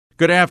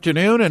Good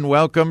afternoon and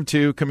welcome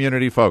to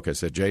Community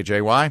Focus at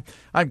JJY.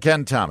 I'm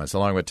Ken Thomas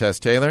along with Tess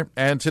Taylor,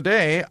 and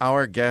today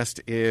our guest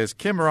is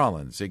Kim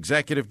Rollins,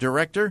 Executive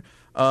Director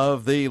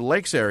of the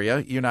Lakes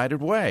Area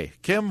United Way.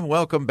 Kim,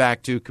 welcome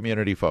back to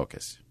Community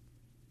Focus.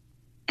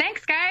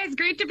 Thanks, guys.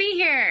 Great to be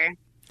here.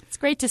 It's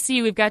great to see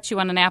you. We've got you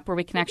on an app where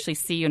we can actually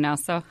see you now,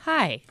 so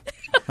hi.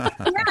 Yeah,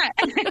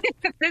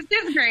 this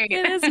is great.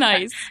 It is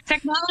nice.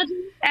 Technology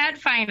at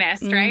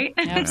finest, right?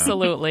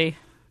 Absolutely.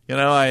 You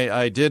know,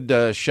 I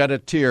did shed a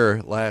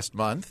tear last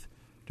month,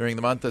 during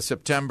the month of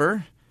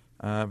September,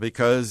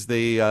 because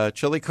the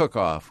chili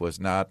cook-off was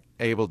not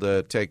able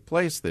to take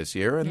place this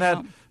year. And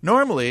that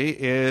normally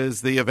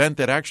is the event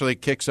that actually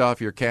kicks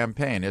off your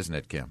campaign, isn't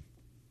it, Kim?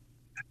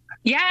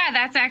 Yeah,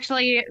 that's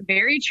actually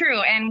very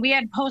true. And we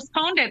had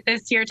postponed it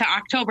this year to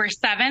October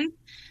 7th.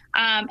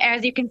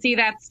 As you can see,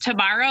 that's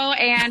tomorrow,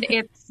 and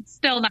it's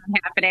still not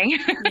happening.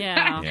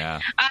 Yeah.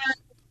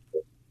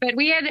 But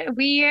we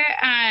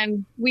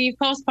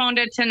postponed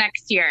it to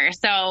next year.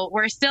 So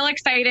we're still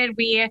excited.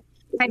 We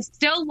have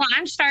still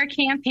launched our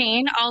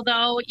campaign,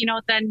 although, you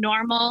know, the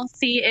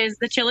normalcy is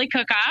the chili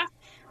cook-off,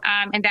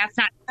 and that's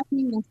not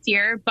happening this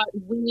year. But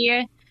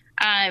we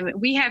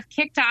have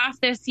kicked off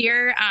this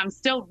year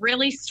still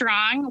really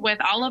strong with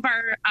all of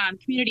our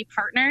community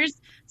partners.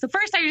 So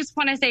first, I just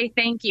want to say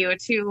thank you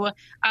to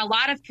a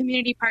lot of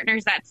community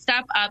partners that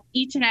step up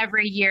each and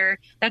every year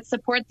that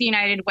support the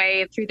United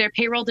Way through their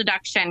payroll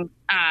deduction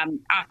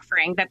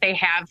offering that they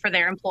have for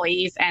their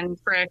employees and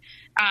for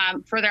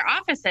their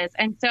offices.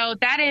 And so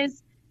that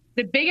is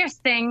the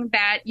biggest thing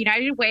that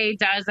United Way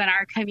does in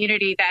our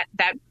community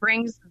that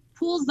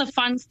pools the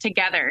funds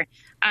together.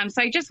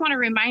 So I just want to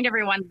remind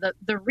everyone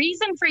the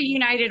reason for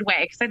United Way,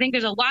 because I think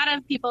there's a lot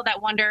of people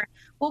that wonder,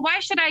 well, why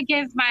should I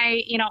give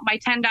my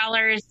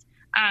 $10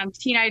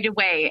 to United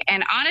Way?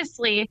 And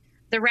honestly,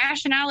 the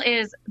rationale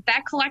is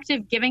that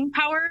collective giving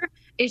power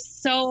is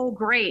so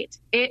great.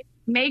 It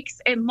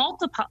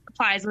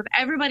multiplies with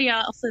everybody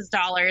else's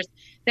dollars.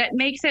 That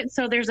makes it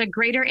so there's a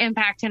greater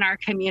impact in our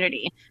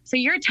community. So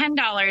your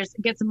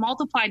 $10 gets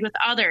multiplied with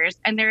others,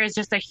 and there is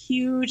just a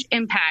huge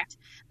impact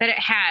that it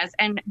has.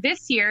 And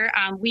this year,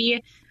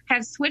 we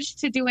have switched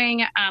to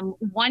doing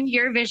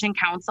 1-year vision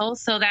council.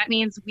 So that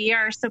means we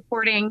are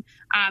supporting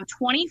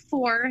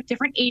 24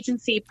 different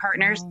agency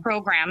partners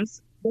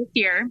programs this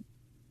year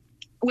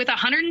with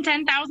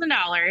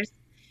 $110,000.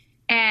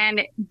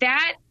 And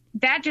that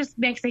just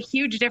makes a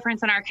huge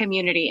difference in our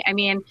community. I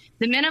mean,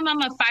 the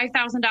minimum of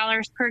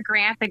 $5,000 per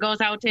grant that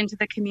goes out into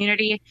the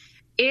community,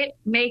 it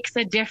makes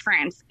a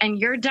difference. And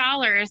your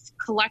dollars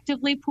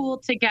collectively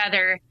pooled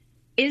together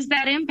is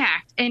that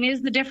impact and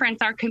is the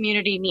difference our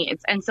community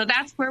needs. And so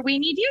that's where we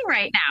need you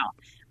right now.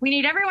 We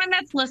need everyone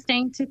that's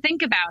listening to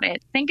think about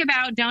it. Think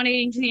about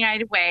donating to the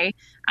United Way.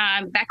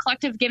 That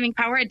collective giving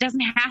power, it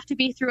doesn't have to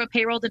be through a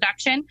payroll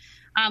deduction,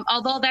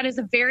 although that is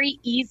a very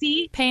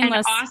easy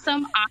painless and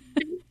awesome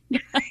option. It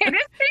is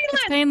painless.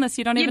 It's painless.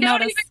 You don't even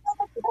notice.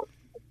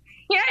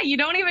 You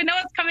don't even know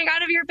what's coming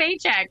out of your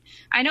paycheck.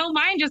 I know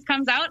mine just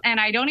comes out and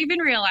I don't even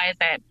realize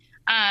it.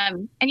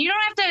 And you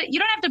don't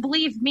have to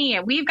believe me.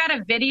 We've got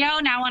a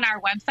video now on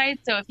our website.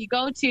 So if you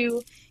go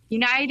to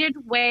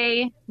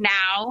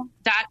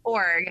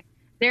unitedwaynow.org,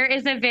 there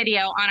is a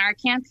video on our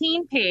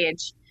campaign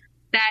page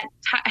that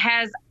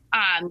has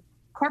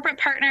corporate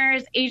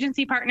partners,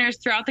 agency partners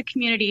throughout the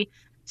community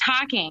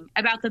talking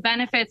about the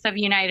benefits of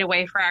United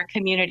Way for our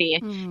community.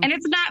 And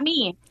it's not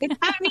me. It's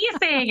not me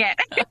saying it.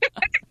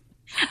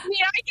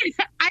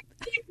 I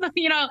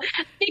mean,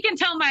 you can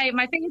tell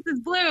my face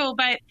is blue,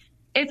 but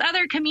it's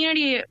other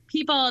community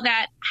people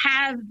that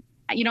have,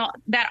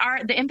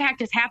 the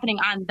impact is happening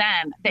on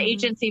them, the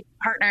agency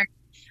partner,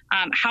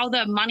 how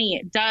the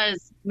money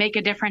does make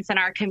a difference in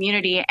our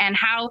community and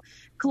how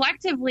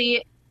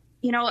collectively,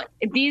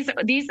 these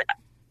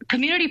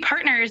community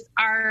partners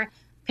are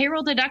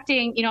payroll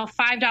deducting,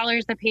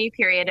 $5 a pay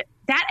period.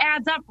 That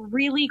adds up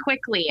really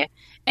quickly.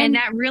 And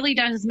that really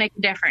does make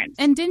a difference.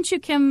 And didn't you,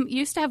 Kim,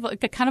 used to have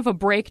like a kind of a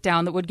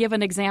breakdown that would give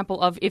an example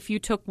of if you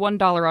took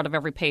 $1 out of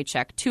every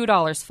paycheck, $2,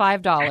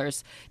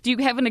 $5. Do you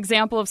have an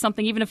example of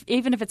something, even if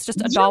it's just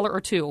 $1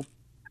 or $2?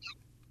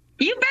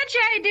 You betcha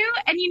I do.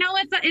 And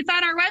it's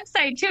on our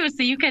website too,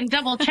 so you can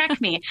double check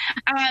me.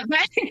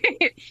 But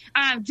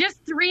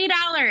just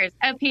 $3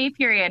 a pay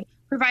period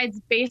provides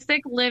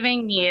basic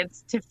living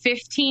needs to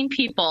 15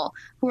 people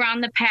who are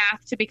on the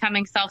path to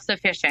becoming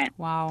self-sufficient.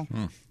 Wow.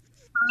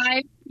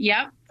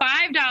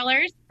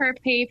 $5 per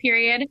pay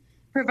period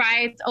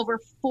provides over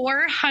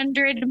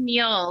 400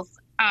 meals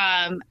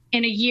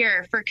in a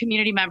year for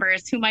community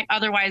members who might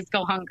otherwise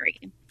go hungry.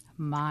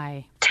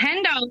 My.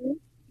 $10.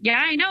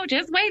 Yeah, I know.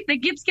 Just wait.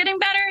 It keeps getting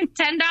better.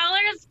 $10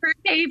 per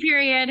pay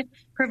period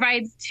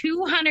provides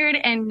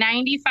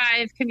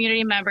 295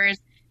 community members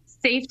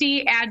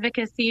safety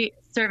advocacy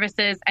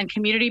services and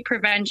community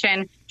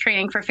prevention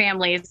training for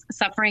families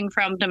suffering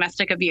from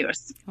domestic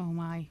abuse. Oh,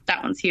 my.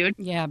 That one's huge.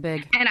 Yeah,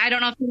 big. And I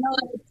don't know if you know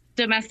that it's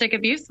Domestic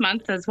Abuse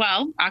Month as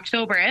well.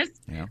 October is.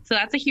 Yeah. So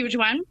that's a huge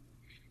one.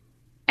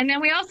 And then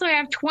we also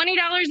have $20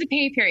 a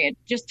pay period.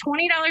 Just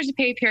 $20 a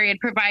pay period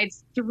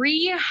provides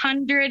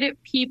 300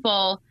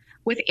 people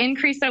with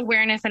increased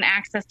awareness and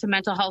access to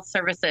mental health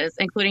services,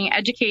 including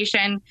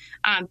education,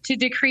 to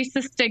decrease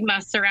the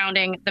stigma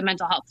surrounding the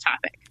mental health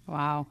topic.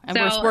 Wow. And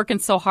we're working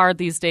so hard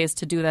these days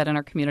to do that in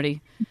our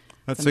community.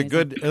 That's a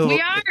good...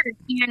 we are.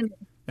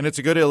 And it's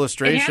a good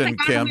illustration,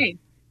 Kim.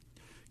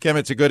 Kim,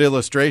 it's a good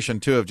illustration,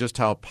 too, of just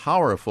how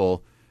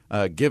powerful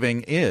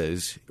giving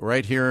is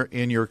right here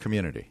in your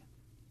community.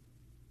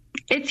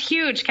 It's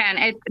huge,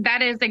 Ken.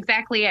 That is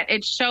exactly it.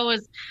 It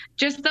shows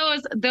just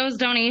those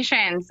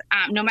donations,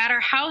 no matter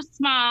how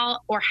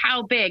small or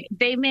how big,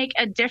 they make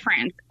a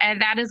difference.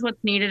 And that is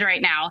what's needed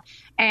right now.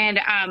 And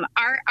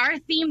our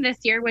theme this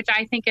year, which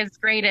I think is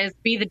great, is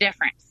be the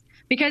difference.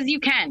 Because you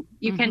can.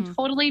 You can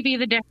totally be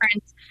the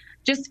difference.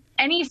 Just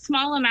any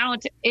small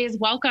amount is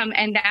welcome.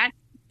 And that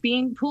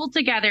being pooled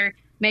together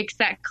makes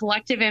that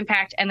collective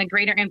impact and the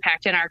greater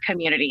impact in our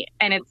community.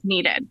 And it's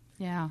needed.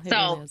 Yeah.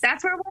 So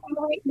that's where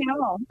we're right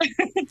now.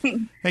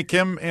 Hey,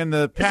 Kim, in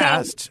the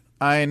past,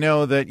 I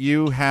know that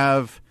you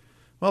have,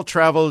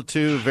 traveled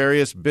to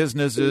various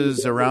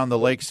businesses around the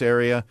Lakes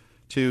area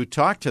to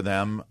talk to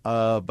them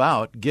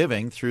about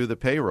giving through the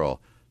payroll.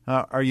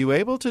 Are you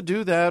able to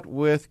do that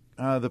with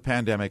the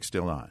pandemic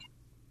still on?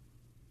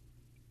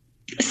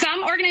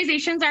 Some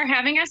organizations are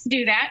having us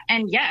do that.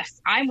 And yes,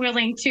 I'm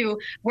willing to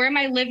wear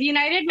my Live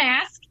United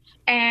mask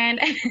and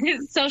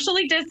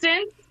socially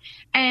distance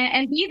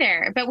and be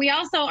there. But we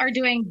also are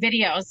doing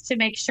videos to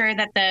make sure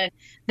that the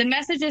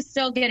message is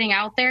still getting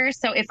out there.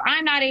 So if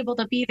I'm not able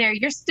to be there,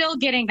 you're still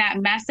getting that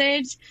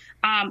message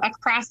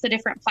across the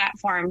different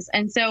platforms.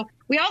 And so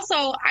we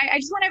also, I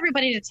just want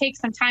everybody to take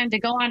some time to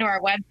go onto our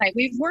website.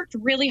 We've worked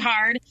really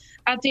hard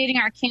updating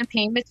our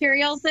campaign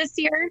materials this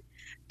year.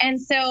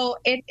 And so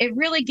it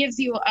really gives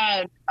you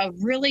a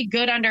really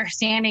good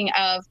understanding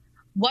of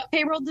what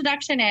payroll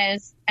deduction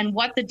is and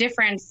what the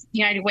difference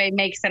United Way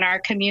makes in our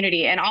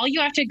community. And all you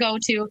have to go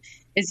to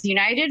is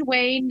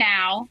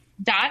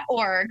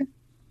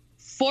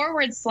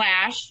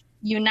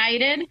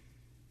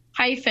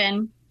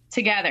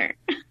unitedwaynow.org/United-together.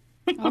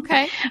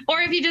 Okay. Or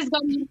if you just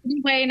go to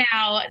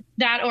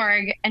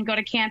unitedwaynow.org and go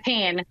to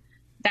campaign,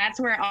 that's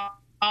where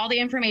all the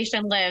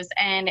information lives.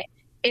 And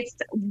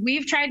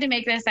we've tried to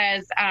make this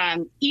as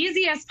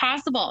easy as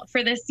possible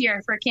for this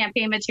year for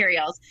campaign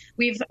materials.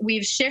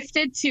 We've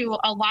shifted to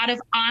a lot of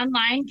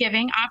online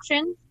giving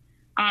options.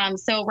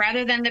 So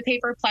rather than the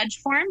paper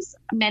pledge forms,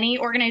 many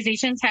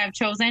organizations have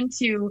chosen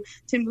to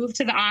move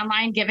to the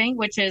online giving,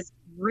 which is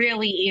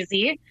really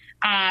easy.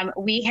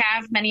 We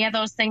have many of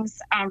those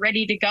things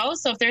ready to go.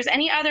 So if there's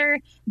any other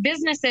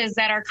businesses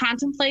that are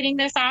contemplating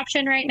this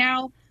option right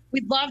now,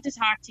 we'd love to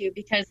talk to you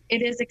because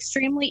it is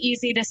extremely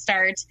easy to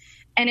start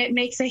and it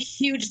makes a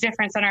huge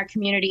difference in our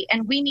community.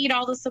 And we need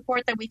all the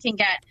support that we can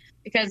get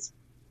because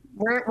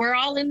we're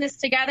all in this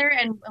together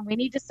and we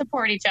need to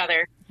support each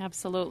other.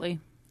 Absolutely.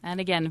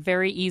 And again,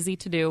 very easy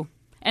to do.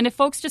 And if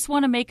folks just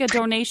want to make a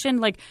donation,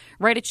 like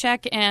write a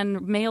check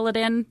and mail it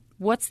in,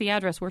 what's the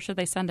address? Where should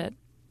they send it?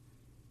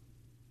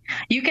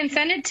 You can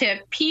send it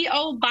to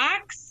P.O.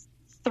 Box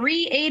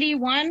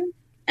 381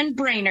 in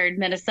Brainerd,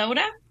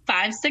 Minnesota,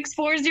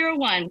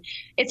 56401.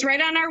 It's right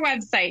on our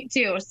website,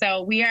 too.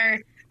 So we are,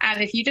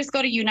 if you just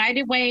go to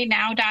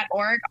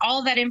unitedwaynow.org, all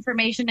of that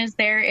information is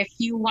there. If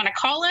you want to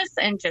call us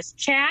and just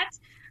chat,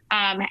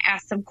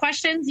 ask some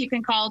questions, you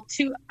can call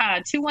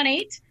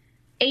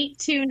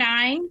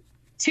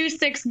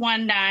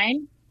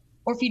 218-829-2619.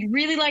 Or if you'd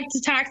really like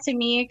to talk to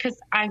me, because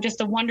I'm just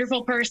a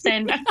wonderful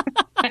person.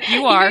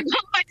 You are. You can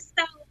call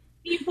myself.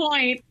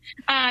 Point.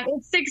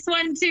 It's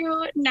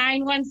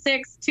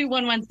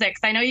 612-916-2116.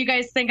 I know you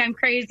guys think I'm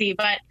crazy,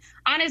 but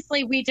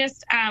honestly, we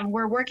just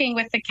we're working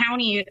with the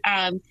county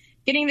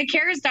getting the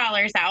CARES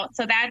dollars out.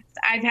 So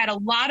I've had a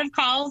lot of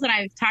calls and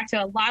I've talked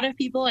to a lot of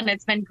people, and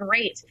it's been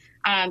great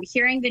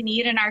hearing the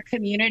need in our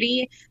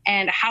community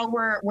and how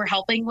we're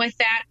helping with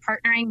that,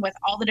 partnering with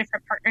all the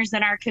different partners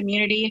in our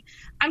community.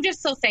 I'm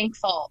just so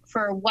thankful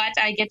for what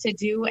I get to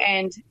do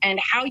and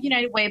how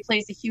United Way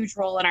plays a huge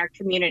role in our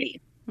community.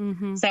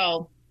 Mm-hmm.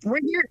 So we're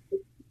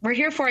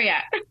here for you.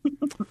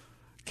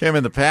 Kim,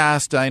 in the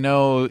past, I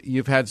know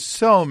you've had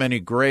so many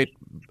great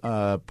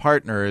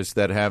partners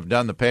that have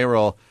done the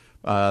payroll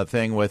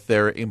thing with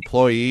their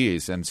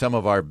employees and some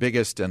of our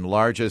biggest and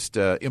largest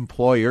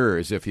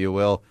employers, if you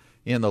will,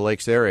 in the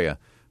Lakes area.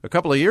 A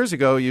couple of years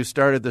ago, you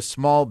started the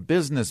Small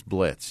Business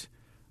Blitz.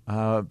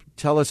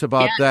 Tell us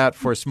about that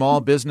for small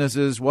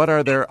businesses. What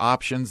are their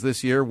options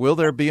this year? Will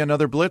there be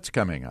another Blitz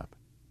coming up?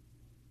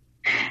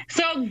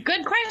 So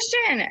good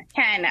question,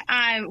 Ken.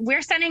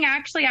 We're sending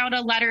actually out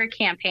a letter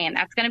campaign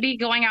that's going to be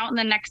going out in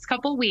the next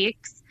couple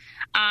weeks.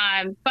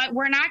 But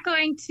we're not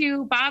going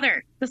to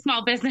bother the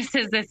small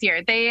businesses this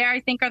year. They, I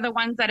think, are the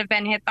ones that have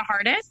been hit the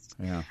hardest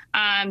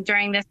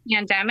during this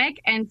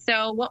pandemic. And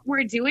so what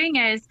we're doing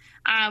is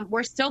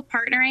we're still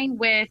partnering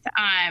with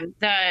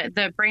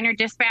the Brainerd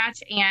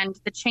Dispatch and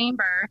the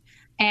Chamber.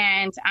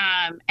 And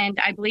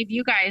I believe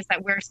you guys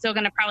that we're still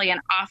going to probably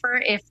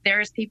offer if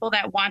there's people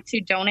that want to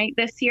donate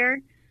this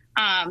year.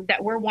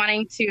 that we're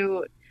wanting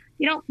to,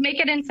 make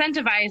it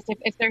incentivized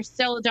if there's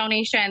still a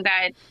donation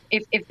that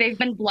if they've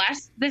been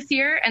blessed this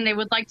year and they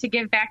would like to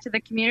give back to the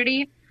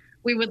community,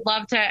 we would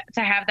love to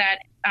have that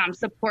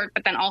support,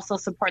 but then also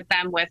support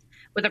them with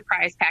a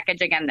prize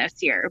package again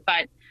this year.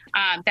 But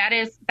that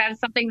is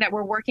something that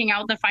we're working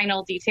out the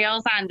final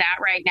details on that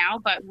right now.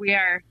 But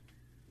we're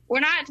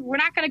not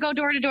going to go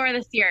door to door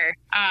this year.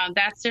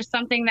 That's just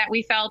something that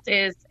we felt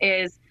is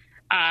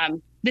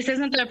this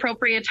isn't the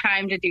appropriate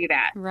time to do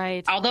that.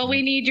 Right. Although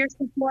we need your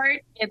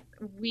support,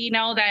 we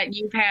know that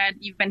you've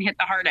been hit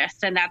the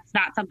hardest, and that's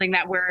not something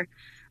that we're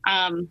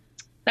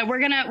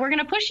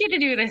gonna push you to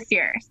do this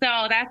year.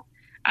 So that's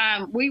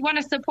we want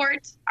to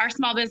support our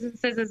small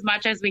businesses as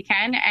much as we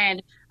can.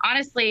 And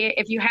honestly,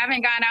 if you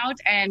haven't gone out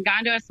and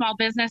gone to a small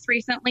business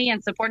recently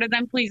and supported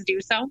them, please do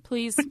so.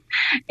 Please.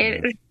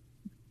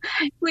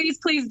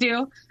 Please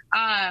do.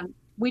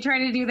 We try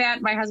to do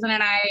that. My husband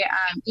and I,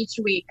 each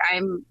week,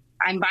 I'm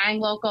buying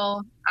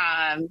local,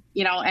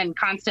 and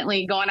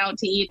constantly going out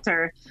to eat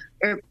or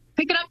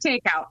pick it up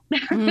takeout.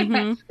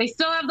 Mm-hmm. They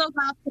still have those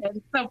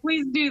options, so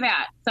please do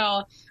that.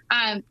 So,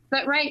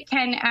 but right,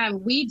 Ken,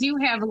 we do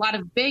have a lot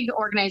of big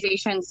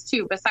organizations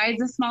too, besides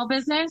the small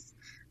business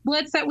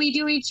blitz that we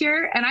do each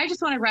year. And I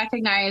just want to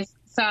recognize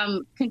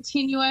some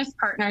continuous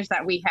partners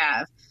that we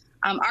have.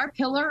 Our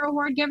Pillar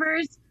Award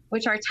givers,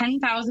 which are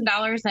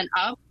 $10,000 and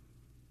up,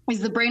 is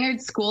the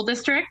Brainerd School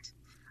District,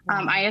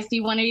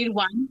 ISD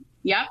 181.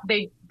 Yep,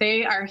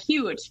 they are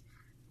huge.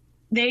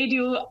 They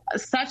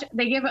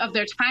give of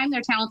their time,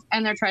 their talents,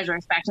 and their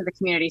treasures back to the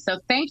community. So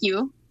thank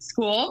you,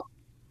 school.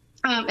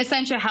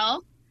 Essentia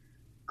Health,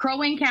 Crow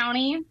Wing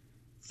County,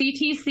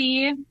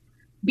 CTC,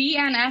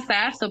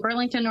 BNSF, so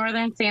Burlington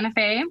Northern Santa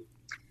Fe.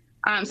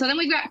 So then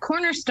we've got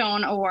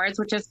Cornerstone Awards,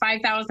 which is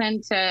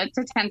 $5,000 to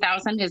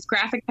 $10,000, is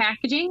Graphic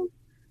Packaging,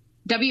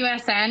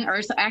 WSN,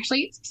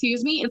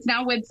 it's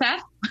now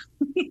WIDSEF,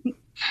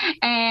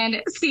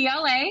 and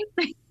CLA,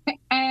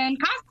 and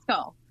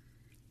Costco.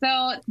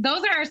 So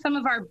those are some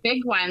of our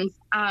big ones.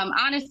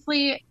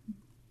 Honestly,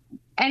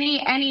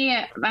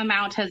 any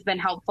amount has been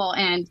helpful.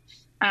 And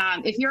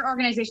if your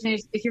organization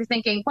if you're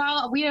thinking,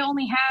 well, we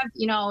only have,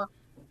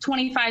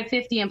 25,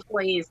 50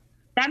 employees,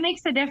 that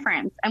makes a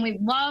difference. And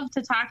we'd love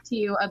to talk to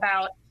you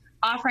about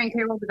offering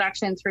payroll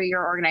deduction through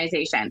your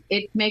organization.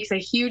 It makes a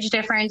huge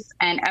difference,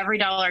 and every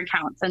dollar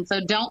counts. And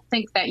so don't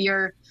think that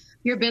your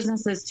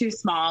business is too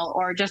small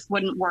or just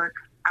wouldn't work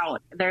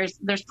out. There's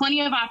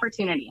plenty of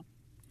opportunity.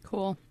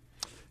 Cool.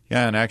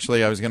 Yeah, and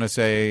actually I was going to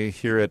say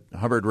here at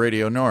Hubbard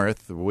Radio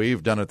North,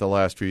 we've done it the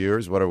last few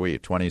years. What are we,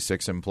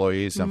 26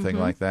 employees, something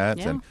like that?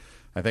 Yeah. And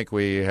I think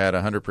we had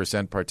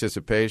 100%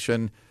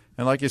 participation.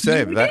 And like you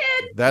say,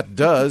 that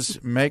does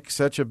make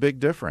such a big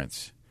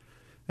difference.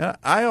 And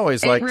I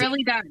always like it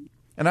really does.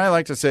 And I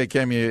like to say,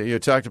 Kim, you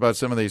talked about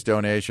some of these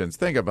donations.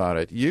 Think about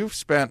it. You've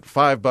spent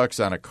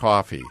 $5 on a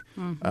coffee.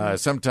 Mm-hmm.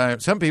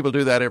 Sometimes some people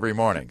do that every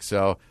morning.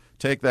 So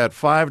take that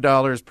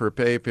 $5 per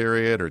pay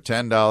period or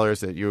 $10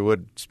 that you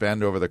would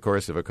spend over the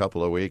course of a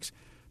couple of weeks.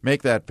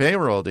 Make that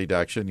payroll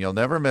deduction. You'll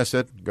never miss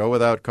it. Go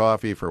without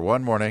coffee for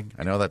one morning.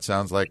 I know that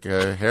sounds like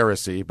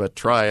heresy, but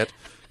try it.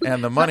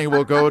 And the money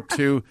will go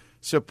to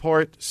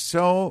support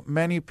so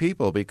many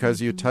people because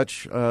you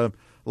touch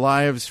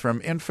lives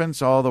from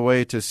infants all the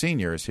way to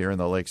seniors here in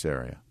the Lakes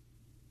area.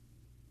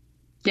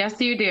 Yes,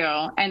 you do.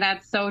 And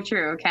that's so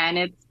true,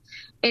 Ken.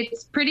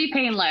 It's pretty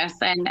painless.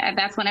 And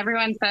that's when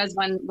everyone says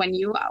when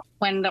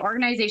the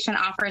organization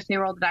offers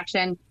payroll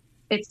deduction,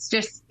 it's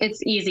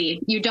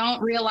easy. You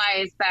don't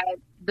realize that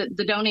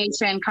the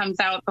donation comes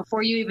out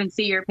before you even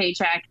see your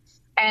paycheck.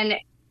 And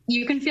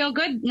you can feel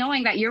good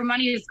knowing that your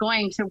money is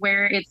going to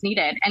where it's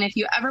needed. And if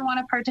you ever want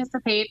to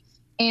participate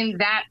in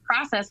that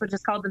process, which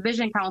is called the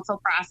Vision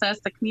Council process,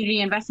 the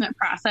community investment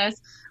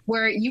process,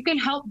 where you can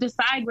help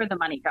decide where the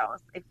money goes.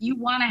 If you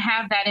want to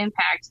have that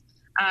impact,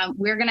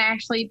 we're going to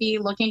actually be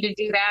looking to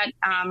do that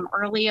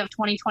early of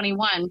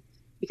 2021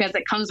 because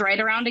it comes right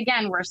around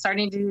again. We're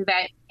starting to do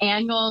that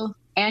annual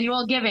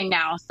giving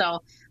now.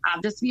 So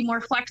just to be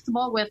more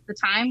flexible with the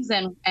times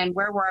and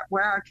where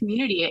our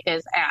community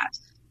is at.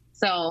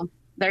 So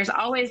there's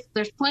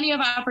plenty of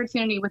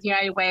opportunity with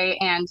United Way.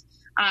 And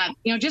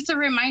just a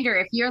reminder,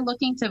 if you're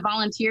looking to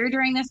volunteer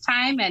during this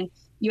time and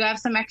you have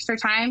some extra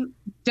time,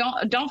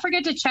 don't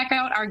forget to check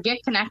out our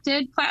Get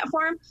Connected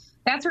platform.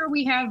 That's where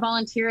we have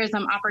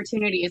volunteerism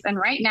opportunities. And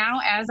right now,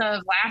 as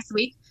of last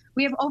week,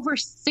 we have over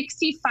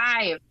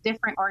 65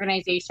 different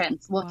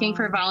organizations looking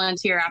for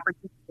volunteer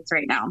opportunities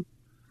right now.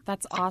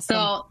 That's awesome.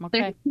 So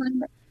okay.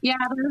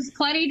 there's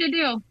plenty to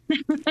do.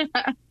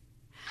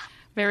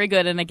 Very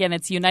good. And again,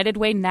 it's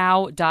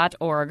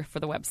unitedwaynow.org for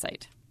the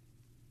website.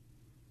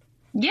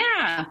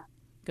 Yeah.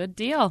 Good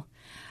deal.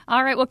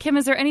 All right. Well, Kim,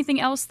 is there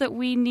anything else that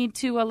we need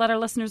to let our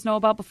listeners know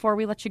about before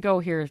we let you go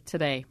here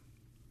today?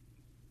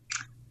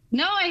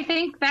 No, I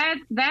think that's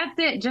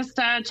it. Just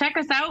check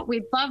us out.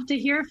 We'd love to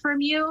hear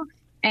from you.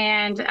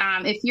 And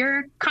if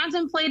you're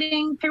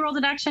contemplating payroll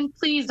deduction,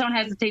 please don't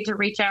hesitate to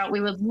reach out.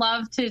 We would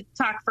love to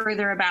talk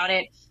further about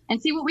it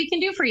and see what we can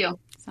do for you.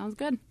 Sounds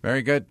good.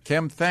 Very good.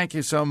 Kim, thank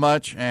you so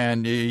much,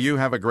 and you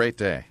have a great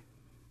day.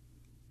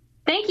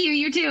 Thank you.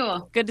 You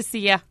too. Good to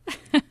see you.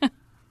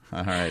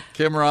 All right.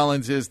 Kim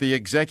Rollins is the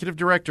Executive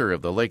Director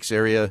of the Lakes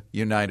Area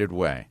United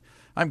Way.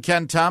 I'm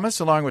Ken Thomas,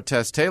 along with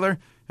Tess Taylor,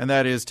 and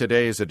that is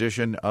today's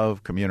edition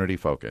of Community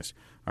Focus.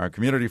 Our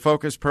Community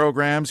Focus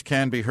programs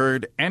can be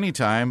heard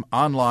anytime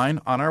online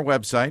on our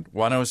website,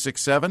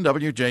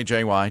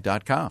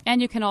 1067wjjy.com.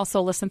 And you can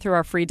also listen through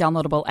our free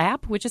downloadable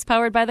app, which is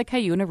powered by the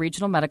Cuyuna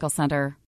Regional Medical Center.